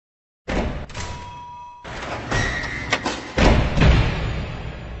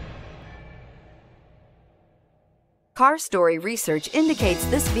Car Story research indicates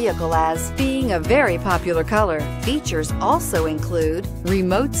this vehicle as being a very popular color. Features also include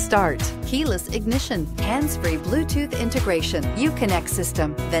remote start, keyless ignition, hands-free Bluetooth integration, Uconnect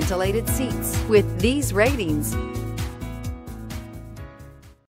system, ventilated seats. With these ratings,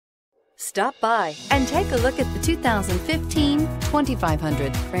 stop by and take a look at the 2015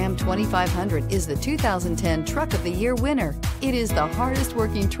 2500. Ram 2500 is the 2010 Truck of the Year winner. It is the hardest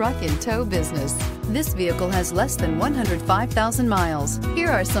working truck in tow business. This vehicle has less than 105,000 miles. Here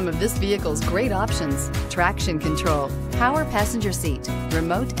are some of this vehicle's great options: traction control, power passenger seat,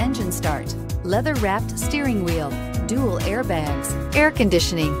 remote engine start, leather-wrapped steering wheel, dual airbags, air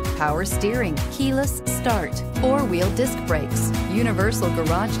conditioning, power steering, keyless start, four-wheel disc brakes, universal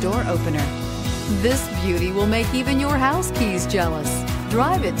garage door opener. This beauty will make even your house keys jealous.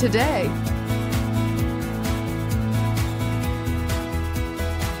 Drive it today.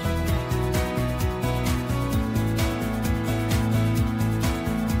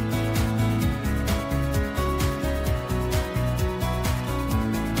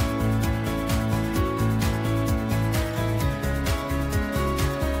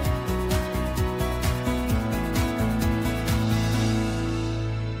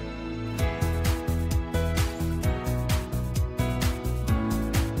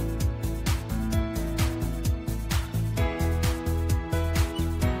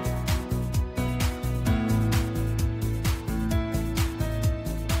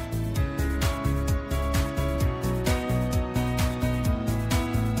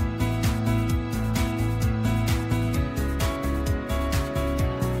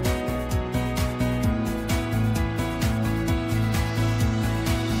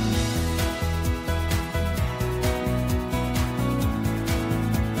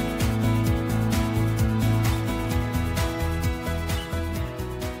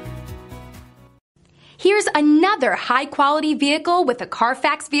 Here's another high-quality vehicle with a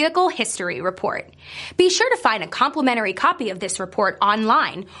Carfax Vehicle History Report. Be sure to find a complimentary copy of this report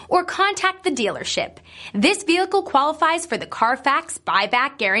online or contact the dealership. This vehicle qualifies for the Carfax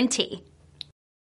Buyback Guarantee.